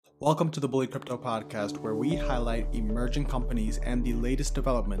Welcome to the Bully Crypto Podcast, where we highlight emerging companies and the latest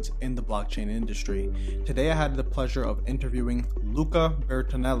developments in the blockchain industry. Today, I had the pleasure of interviewing Luca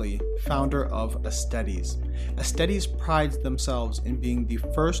Bertonelli, founder of Aesthetes. Aesthetes prides themselves in being the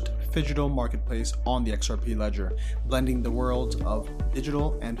first digital marketplace on the XRP ledger, blending the worlds of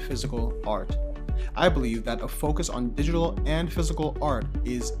digital and physical art. I believe that a focus on digital and physical art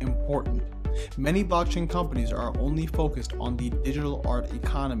is important. Many blockchain companies are only focused on the digital art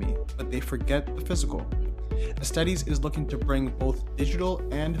economy, but they forget the physical. Aesthetes is looking to bring both digital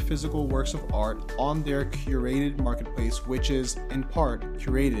and physical works of art on their curated marketplace, which is, in part,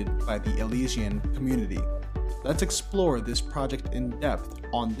 curated by the Elysian community. Let's explore this project in depth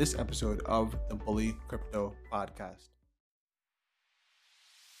on this episode of the Bully Crypto Podcast.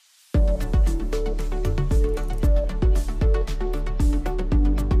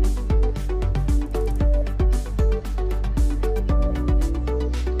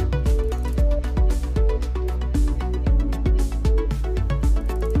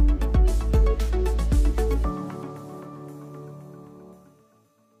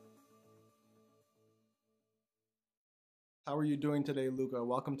 How are you doing today, Luca?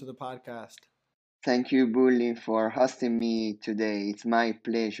 Welcome to the podcast. Thank you, Bully, for hosting me today. It's my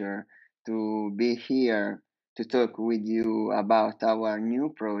pleasure to be here to talk with you about our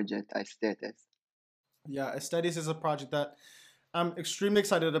new project, Aesthetes. Yeah, Aesthetes is a project that I'm extremely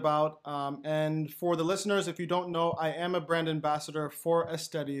excited about. And for the listeners, if you don't know, I am a brand ambassador for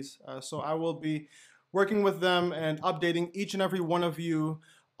Aesthetes. So I will be working with them and updating each and every one of you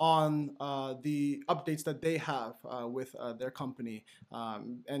on the updates that they have with their company.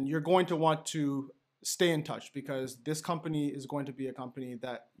 And you're going to want to stay in touch because this company is going to be a company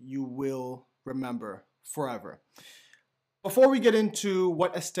that you will remember forever. Before we get into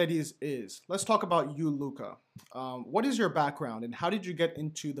what Aesthetes is, let's talk about you, Luca. What is your background and how did you get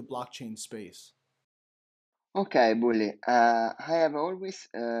into the blockchain space? Okay, Bully. I have always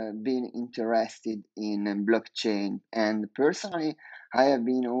been interested in blockchain, and personally, I have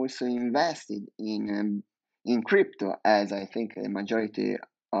been also invested in crypto, as I think the majority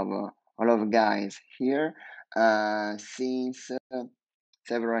of all of guys here since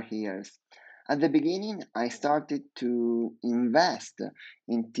several years. At the beginning, I started to invest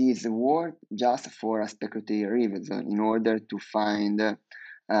in this world just for a speculative reason in order to find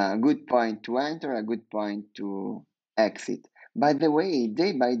a good point to enter, a good point to exit. By the way,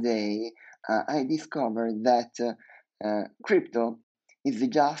 day by day, I discovered that crypto is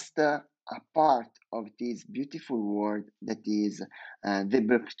just a part of this beautiful world that is the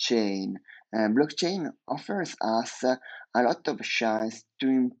blockchain. Blockchain offers us a lot of chance to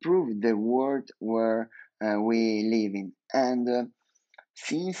improve the world where we live in. And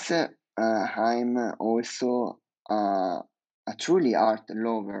since I'm also a truly art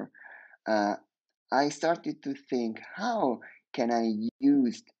lover, uh, I started to think how can I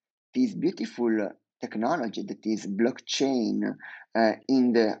use this beautiful technology that is blockchain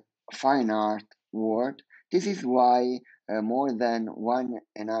in the fine art world. This is why more than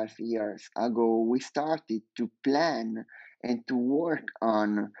 1.5 years ago we started to plan and to work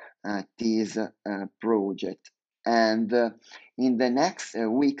on this project. And in the next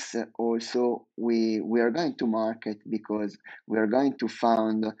weeks also we are going to market because we are going to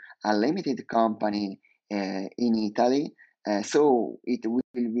found a limited company in Italy. So it will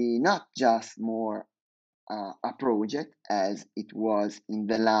be not just more a project as it was in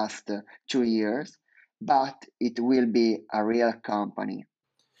the last 2 years, but it will be a real company.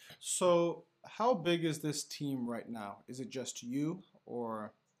 So, how big is this team right now? Is it just you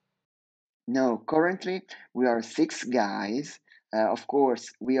or? No, currently we are 6 guys. Of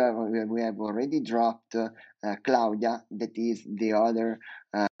course, we have already dropped Claudia, that is the other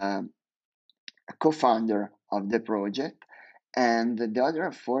uh, co-founder of the project, and the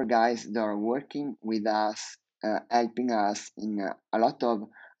other 4 guys that are working with us, helping us in a lot of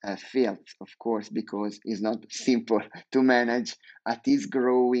fields, of course, because it's not simple to manage this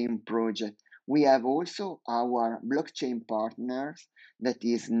growing project. We have also our blockchain partners, that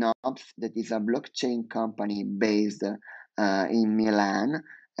is Knobs, that is a blockchain company based in Milan,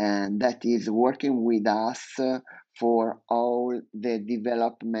 and that is working with us for all the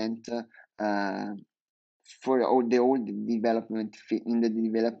development uh, for all the development in the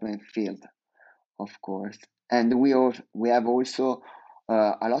development field, of course. And we have also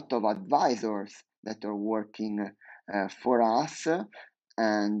a lot of advisors that are working for us,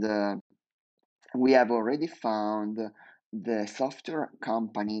 and we have already found the software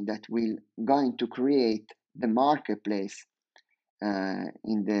company that will going to create the marketplace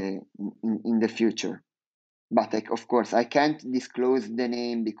in the future. but of course I can't disclose the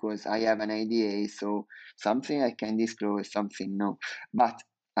name because I have an IDA. So something I can disclose, something no. But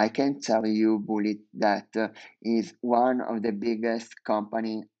I can tell you, Bullet, that is one of the biggest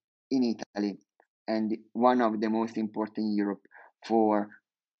company in Italy and one of the most important in Europe for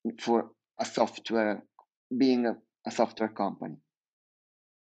for a software, being a software company.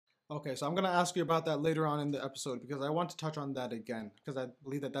 Okay, so I'm going to ask you about that later on in the episode because I want to touch on that again because I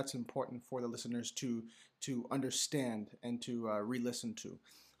believe that that's important for the listeners to understand and to re-listen to.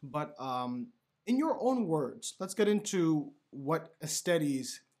 But in your own words, let's get into what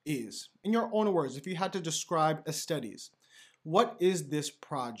Aesthetes is. In your own words, if you had to describe Aesthetes, what is this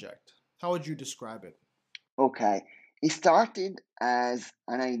project? How would you describe it? Okay, it started as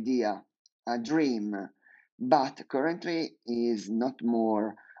an idea, a dream, but currently is not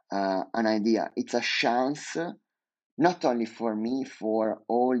more an idea. It's a chance, not only for me, for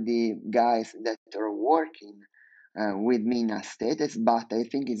all the guys that are working with me in Aesthetics, but I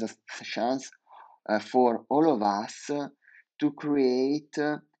think it's a chance for all of us to create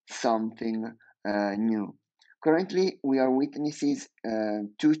something new. Currently, we are witnesses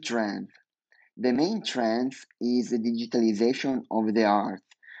two trends. The main trend is the digitalization of the art.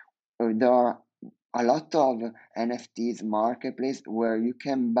 There are a lot of NFTs marketplace where you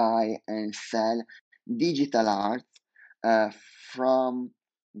can buy and sell digital art uh, from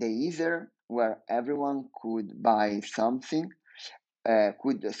the Ether, where everyone could buy something,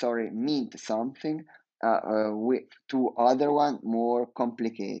 could mint something, with to other one more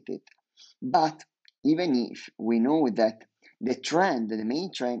complicated. But even if we know that the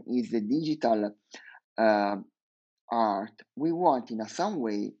main trend is the digital uh, art, we want in some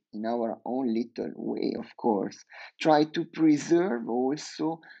way, in our own little way, of course, try to preserve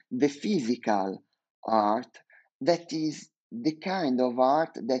also the physical art that is the kind of art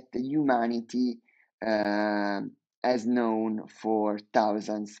that humanity uh, has known for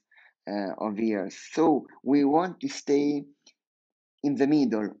thousands of years. So we want to stay in the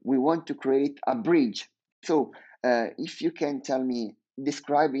middle. We want to create a bridge. So, if you can tell me,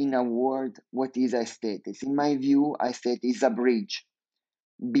 describe in a word what is aesthetics. In my view, aesthetics is a bridge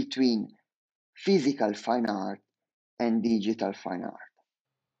between physical fine art and digital fine art.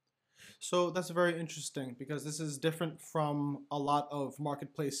 So that's very interesting because this is different from a lot of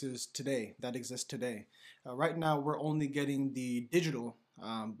marketplaces today that exist today. Right now, we're only getting the digital,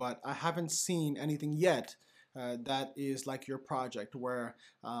 but I haven't seen anything yet that is like your project where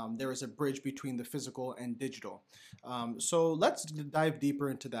there is a bridge between the physical and digital. So let's dive deeper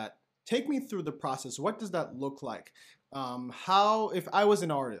into that. Take me through the process. What does that look like? How, if I was an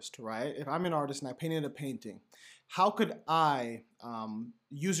artist, right? If I'm an artist and I painted a painting, how could I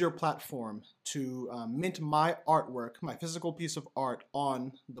use your platform to mint my artwork, my physical piece of art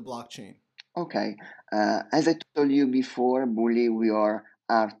on the blockchain? Okay, as I told you before, Bully, we are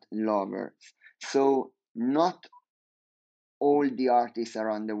art lovers. So, not all the artists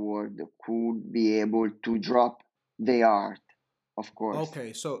around the world could be able to drop their art, of course.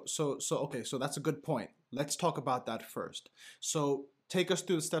 Okay, so that's a good point. Let's talk about that first. So take us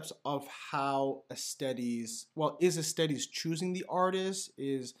through the steps of how Aesthetes, well, is Aesthetes choosing the artist?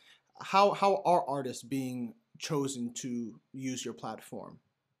 Is how are artists being chosen to use your platform?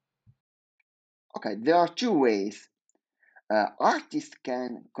 Okay, there are two ways. Artists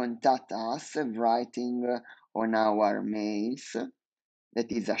can contact us writing on our mails.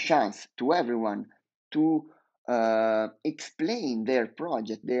 That is a chance to everyone to explain their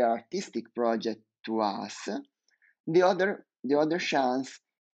project, their artistic project to us. The other chance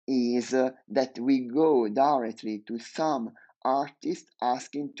is that we go directly to some artist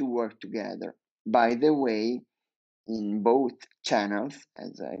asking to work together. By the way, in both channels,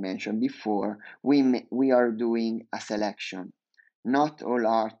 as I mentioned before, we are doing a selection. Not all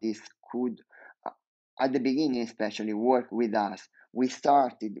artists could, uh, at the beginning especially, work with us. We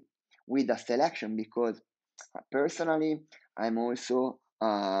started with a selection because personally, I'm also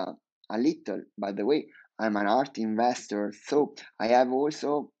a little, by the way, I'm an art investor, so I have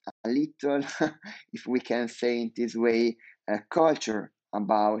also a little, if we can say it this way, a culture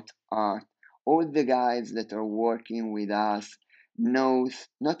about art. All the guys that are working with us knows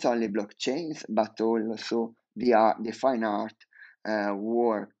not only blockchains but also the art, the fine art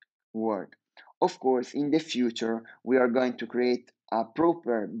work. Work. Of course, in the future, we are going to create a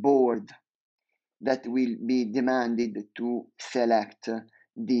proper board that will be demanded to select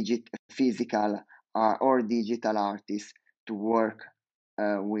physical or digital artists to work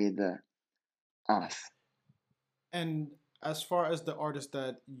with us. And As far as the artists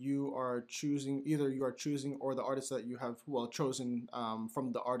that you are choosing, either you are choosing or the artists that you have well chosen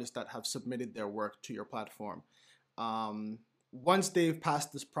from the artists that have submitted their work to your platform. Um, Once they've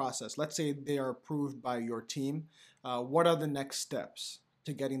passed this process, let's say they are approved by your team, what are the next steps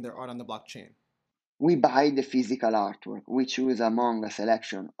to getting their art on the blockchain? We buy the physical artwork. We choose among a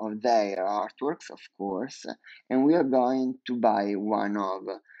selection of their artworks, of course, and we are going to buy one of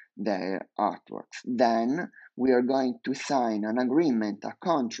their artworks. Then we are going to sign an agreement, a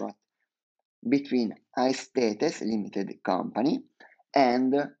contract between Aesthetes Limited Company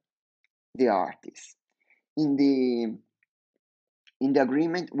and the artist. In the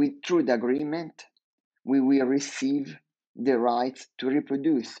agreement, through the agreement, we will receive the rights to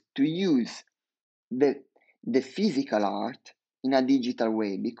reproduce, to use the physical art in a digital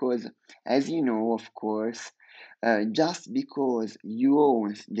way, because as you know, of course, just because you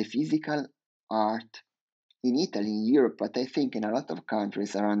own the physical art in Italy, in Europe, but I think in a lot of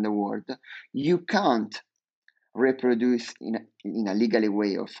countries around the world, you can't reproduce in a legally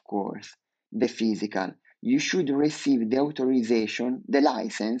way, of course, the physical. You should receive the authorization, the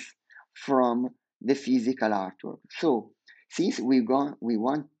license from the physical artwork. So, since we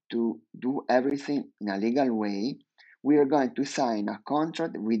want to do everything in a legal way, we are going to sign a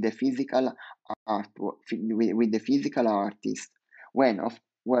contract with the physical artwork, with the physical artist,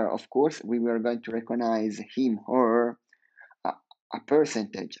 where of course we were going to recognize him or her a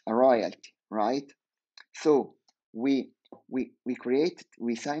percentage, a royalty, right? So we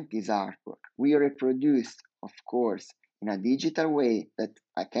signed this artwork. We reproduced, of course, in a digital way that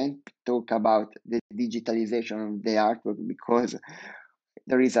I can't talk about the digitalization of the artwork because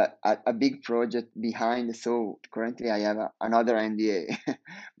there is a big project behind. So currently I have another NDA.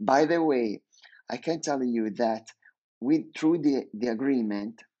 By the way, I can tell you that through the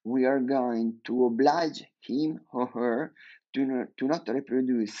agreement, we are going to oblige him or her to not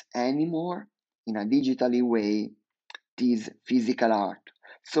reproduce anymore in a digitally way this physical art.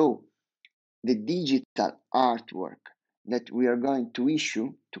 So the digital artwork that we are going to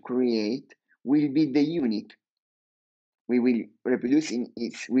issue to create will be the unique. We will reproduce in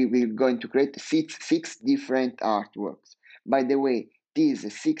it. We will going to create six different artworks. By the way,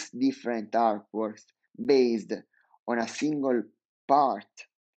 these six different artworks based on a single part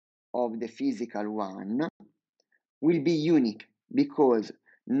of the physical one will be unique because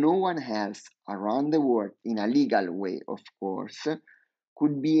no one else around the world, in a legal way, of course,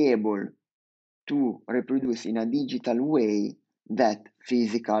 could be able to reproduce in a digital way that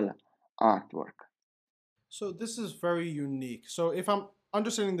physical artwork. So this is very unique. So if I'm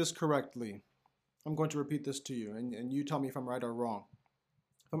understanding this correctly, I'm going to repeat this to you, and you tell me if I'm right or wrong.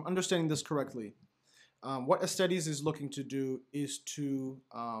 If I'm understanding this correctly, what Aesthetes is looking to do is to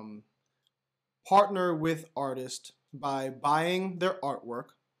partner with artists by buying their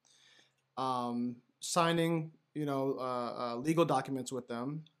artwork, signing legal documents with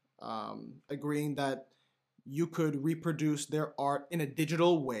them, agreeing that you could reproduce their art in a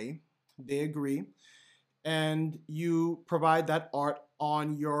digital way. They agree, and you provide that art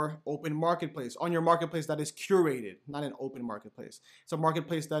on your open marketplace, on your marketplace that is curated, not an open marketplace. It's a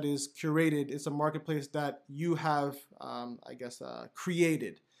marketplace that is curated. It's a marketplace that you have,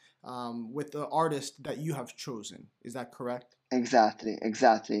 created with the artist that you have chosen. Is that correct? Exactly,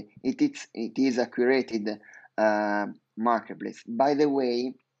 exactly. It is a curated marketplace. By the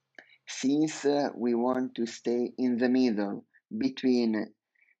way, since we want to stay in the middle between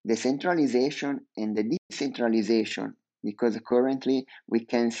the centralization and the decentralization, because currently we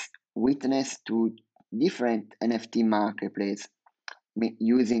can witness to different NFT marketplace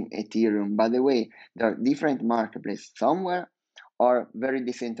using Ethereum. By the way, there are different marketplaces. Somewhere are very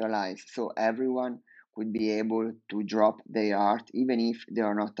decentralized, so everyone could be able to drop their art even if they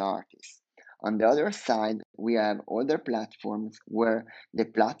are not artists. On the other side, we have other platforms where the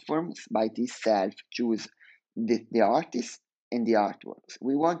platforms by itself choose the artists and the artworks.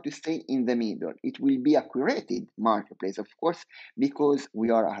 We want to stay in the middle. It will be a curated marketplace, of course, because we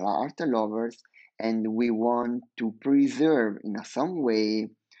are art lovers and we want to preserve in some way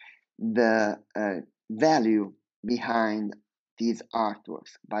the value behind these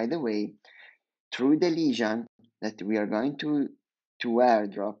artworks. By the way, through the legion that we are going to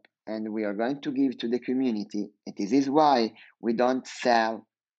airdrop and we are going to give to the community, and this is why we don't sell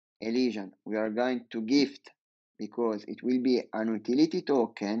a legion. We are going to gift because it will be an utility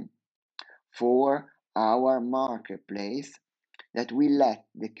token for our marketplace that will let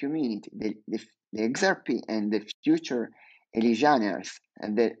the community, the XRP and the future Elysianers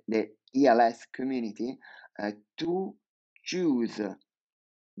and the ELS community to choose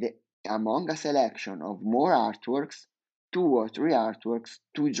the among a selection of more artworks two or three artworks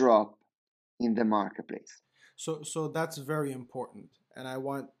to drop in the marketplace. So that's very important, and I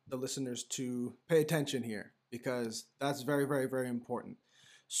want the listeners to pay attention here because that's very, very, very important.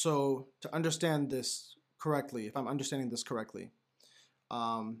 So to understand this correctly, if I'm understanding this correctly,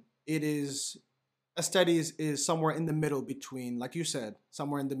 it is Aesthetes is somewhere in the middle between, like you said,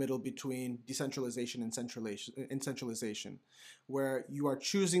 somewhere in the middle between decentralization and centralization, where you are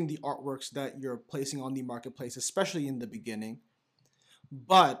choosing the artworks that you're placing on the marketplace, especially in the beginning.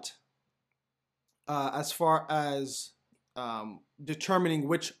 But as far as determining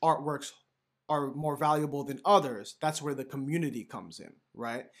which artworks are more valuable than others, that's where the community comes in,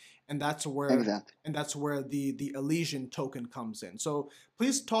 right? And that's where Exactly. the Elysian token comes in. So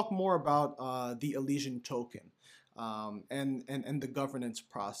please talk more about the Elysian token and the governance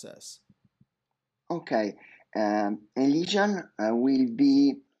process. Okay. Elysian will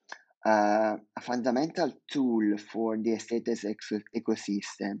be a fundamental tool for the aesthetics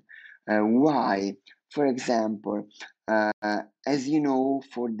ecosystem. Why? For example, as you know,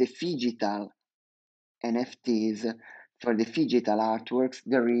 for the digital NFTs, for the digital artworks,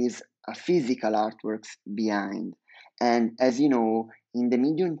 there is a physical artworks behind. And as you know, in the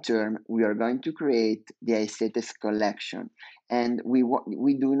medium term, we are going to create the Aesthetics collection. And we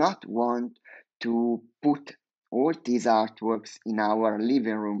do not want to put all these artworks in our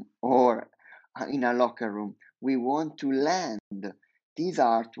living room or in a locker room. We want to land these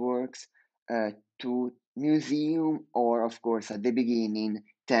artworks to museum or, of course, at the beginning,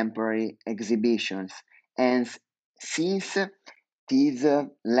 temporary exhibitions. And since this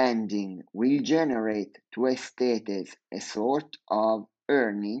lending will generate to Aesthetes a sort of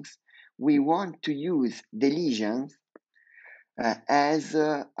earnings, we want to use the lesions as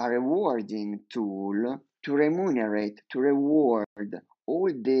a rewarding tool to remunerate, to reward all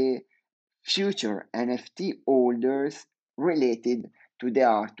the future NFT holders related to the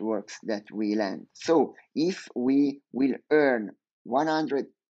artworks that we lend. So if we will earn 100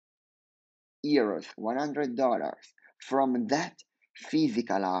 euros, $100 from that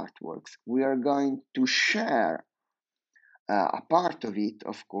physical artworks, we are going to share a part of it,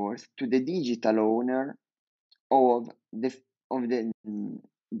 of course, to the digital owner of the of the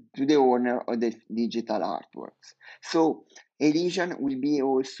to the owner of the digital artworks. So Elysian will be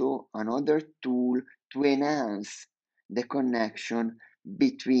also another tool to enhance the connection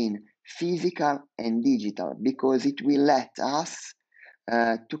between physical and digital because it will let us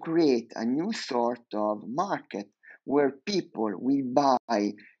to create a new sort of market where people will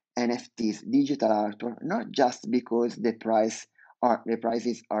buy NFTs, digital artwork, not just because the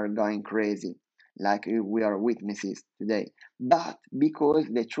prices are going crazy, like we are witnesses today, but because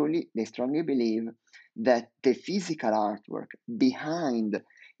they strongly believe that the physical artwork behind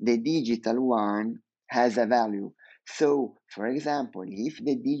the digital one has a value. So, for example, if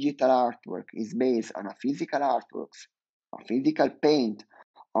the digital artwork is based on a physical artworks, a physical paint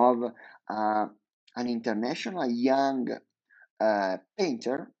of an international young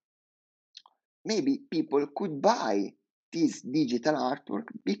painter, maybe people could buy this digital artwork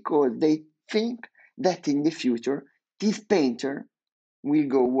because they think that in the future this painter will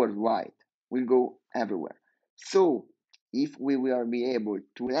go worldwide, will go everywhere. So if we will be able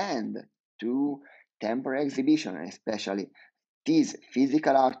to land to temporary exhibition, especially these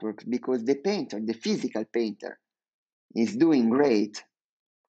physical artworks, because the painter, the physical painter, is doing great,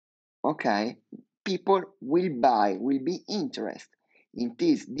 okay, people will be interested in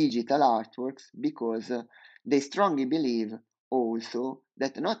these digital artworks because they strongly believe also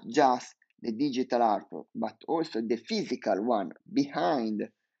that not just the digital artwork, but also the physical one behind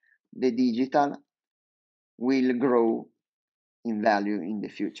the digital will grow in value in the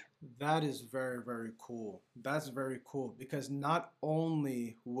future. That is very, very cool. That's very cool because not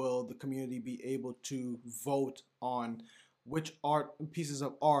only will the community be able to vote on which art pieces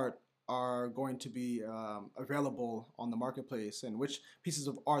of art are going to be available on the marketplace and which pieces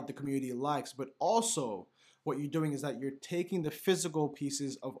of art the community likes, but also what you're doing is that you're taking the physical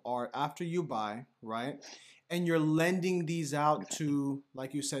pieces of art after you buy, right? And you're lending these out Exactly. to,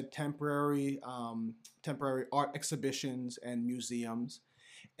 like you said, temporary art exhibitions and museums.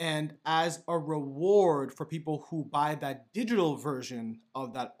 And as a reward for people who buy that digital version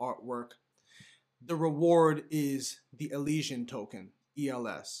of that artwork, the reward is the Elysian token,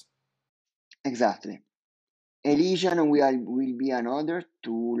 ELS. Exactly. Elysian will be another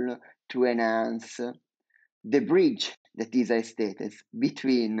tool to enhance the bridge that is aesthetics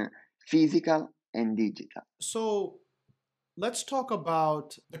between physical and digital. So let's talk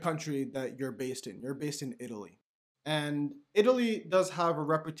about the country that you're based in. You're based in Italy. And Italy does have a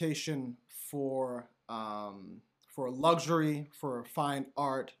reputation for luxury, for fine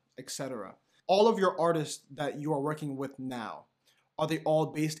art, etc. All of your artists that you are working with now, are they all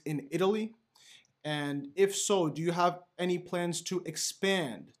based in Italy? And if so, do you have any plans to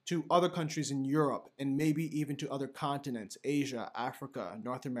expand to other countries in Europe and maybe even to other continents, Asia, Africa,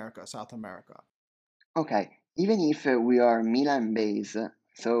 North America, South America? Okay, even if we are Milan based,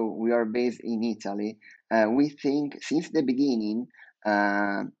 so we are based in Italy, we think since the beginning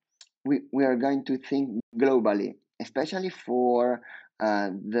uh, we are going to think globally, especially for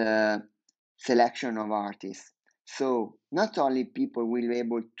the selection of artists. So not only people will be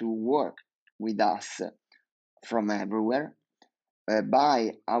able to work with us from everywhere,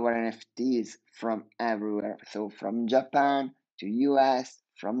 buy our NFTs from everywhere. So from Japan to US,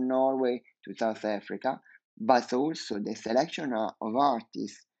 from Norway to South Africa, but also the selection of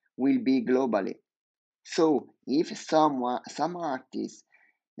artists will be globally. So if some artist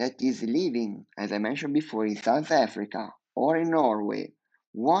that is living, as I mentioned before, in South Africa or in Norway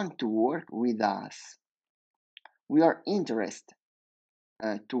want to work with us, we are interested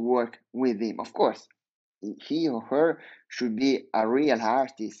to work with him. Of course, he or her should be a real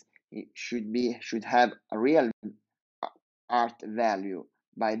artist. It should have a real art value.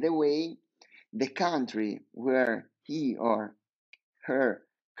 By the way, the country where he or her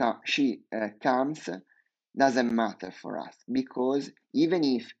she comes doesn't matter for us, because even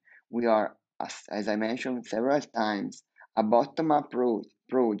if we are, as I mentioned several times, a bottom up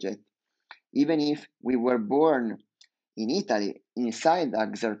project, even if we were born in Italy inside the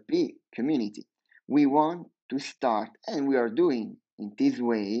XRP community, we want to start, and we are doing in this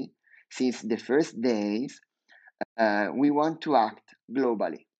way since the first days. We want to act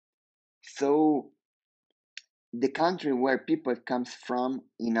globally. So the country where people comes from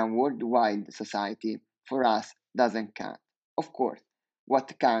in a worldwide society for us doesn't count. Of course,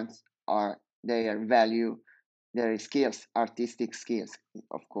 what counts are their value, their skills, artistic skills,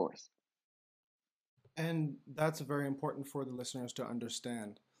 of course. And that's very important for the listeners to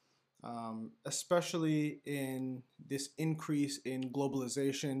understand, especially in this increase in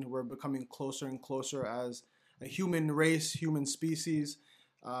globalization. We're becoming closer and closer as a human race, human species,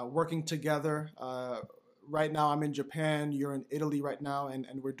 working together. Right now, I'm in Japan. You're in Italy right now, and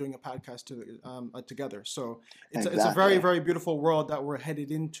we're doing a podcast together. So it's a very Exactly. very beautiful world that we're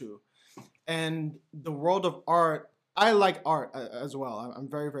headed into, and the world of art. I like art as well. I'm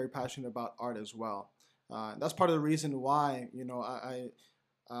very very passionate about art as well. That's part of the reason why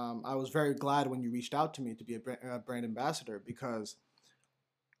I was very glad when you reached out to me to be a brand ambassador because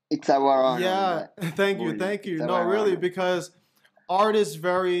It's our honor, yeah, Bully. thank It's you. No, our really, honor. because art is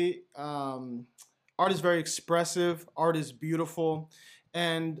very art is very expressive. Art is beautiful,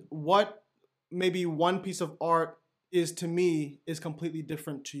 and what maybe one piece of art is to me is completely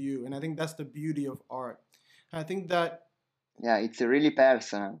different to you, and I think that's the beauty of art. And I think that Yeah, it's really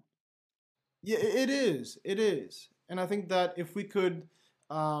personal. yeah, it is, and I think that if we could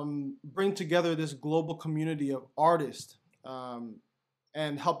bring together this global community of artists um,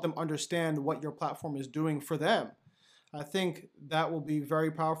 and help them understand what your platform is doing for them, I think that will be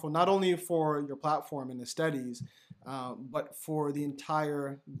very powerful, not only for your platform and Aesthetes, but for the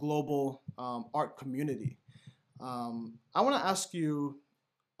entire global art community. I want to ask you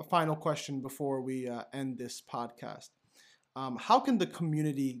a final question before we end this podcast. How can the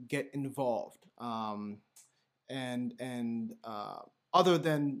community get involved? And other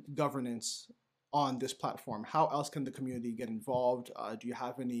than governance on this platform, how else can the community get involved? Do you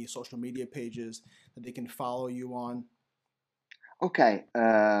have any social media pages that they can follow you on? Okay,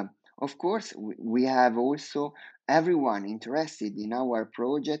 of course, we have also everyone interested in our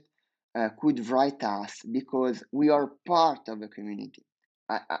project could write us because we are part of the community.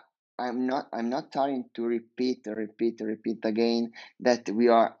 I, I, I'm not trying to repeat again that we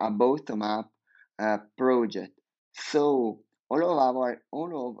are a bottom up project. So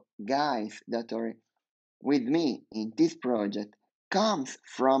all of guys that are with me in this project comes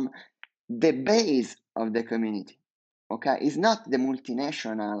from the base of the community. Okay, it's not the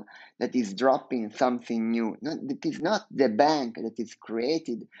multinational that is dropping something new. No, it is not the bank that is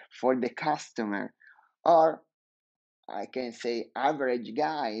created for the customer, or I can say average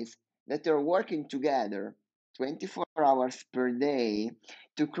guys that are working together 24 hours per day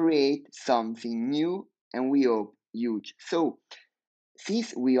to create something new, and we hope huge. So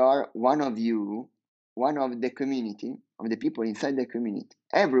since we are one of you, one of the community, of the people inside the community,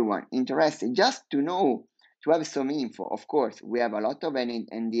 everyone interested just to know, to have some info. Of course, we have a lot of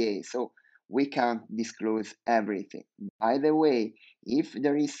NDA, so we can't disclose everything. By the way, if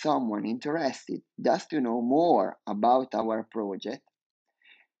there is someone interested just to know more about our project,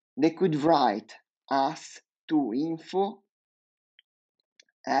 they could write us to info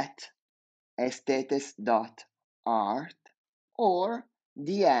at aesthetes.art or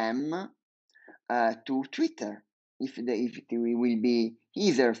DM to Twitter if it will be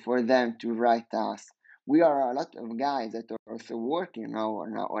easier for them to write us. We are a lot of guys that are also working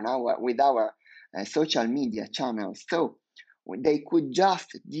on our with our social media channels, so they could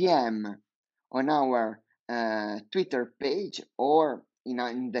just DM on our Twitter page or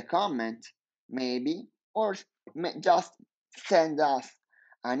in the comment maybe, or just send us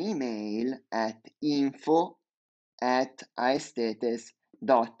an email at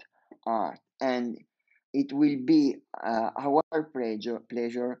info@aesthetes.art, and it will be our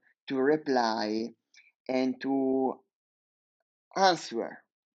pleasure to reply and to answer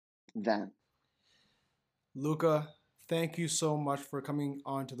them. Luca, thank you so much for coming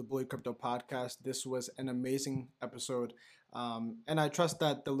on to the Bully Crypto podcast. This was an amazing episode. And I trust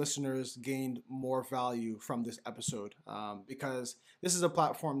that the listeners gained more value from this episode because this is a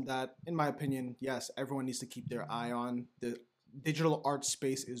platform that, in my opinion, yes, everyone needs to keep their eye on. The digital art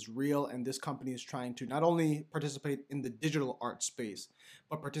space is real, and this company is trying to not only participate in the digital art space,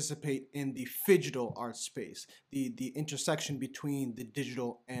 but participate in the phygital art space, the intersection between the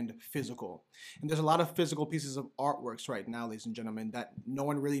digital and physical. And there's a lot of physical pieces of artworks right now, ladies and gentlemen, that no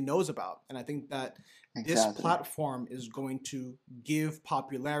one really knows about. And I think that this Exactly. platform is going to give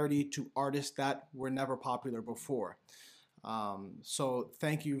popularity to artists that were never popular before. So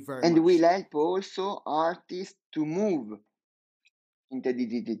thank you very And much. will help also artists to move into the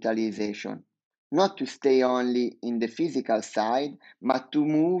digitalization, not to stay only in the physical side, but to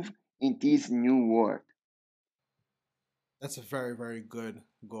move in this new world. That's a very, very good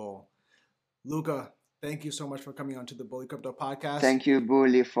goal. Luca, thank you so much for coming on to the Bully Crypto podcast. Thank you,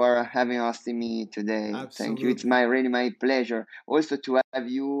 Bully, for having hosted me today. Absolutely. Thank you. It's really my pleasure also to have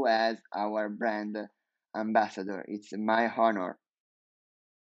you as our brand ambassador. It's my honor.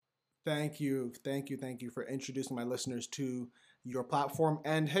 Thank you. Thank you for introducing my listeners to your platform.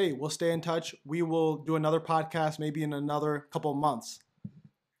 And hey, we'll stay in touch. We will do another podcast maybe in another couple months.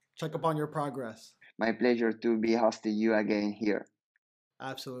 Check up on your progress. My pleasure to be hosting you again here.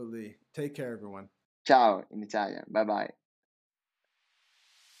 Absolutely. Take care, everyone. Ciao in Italian. Bye bye.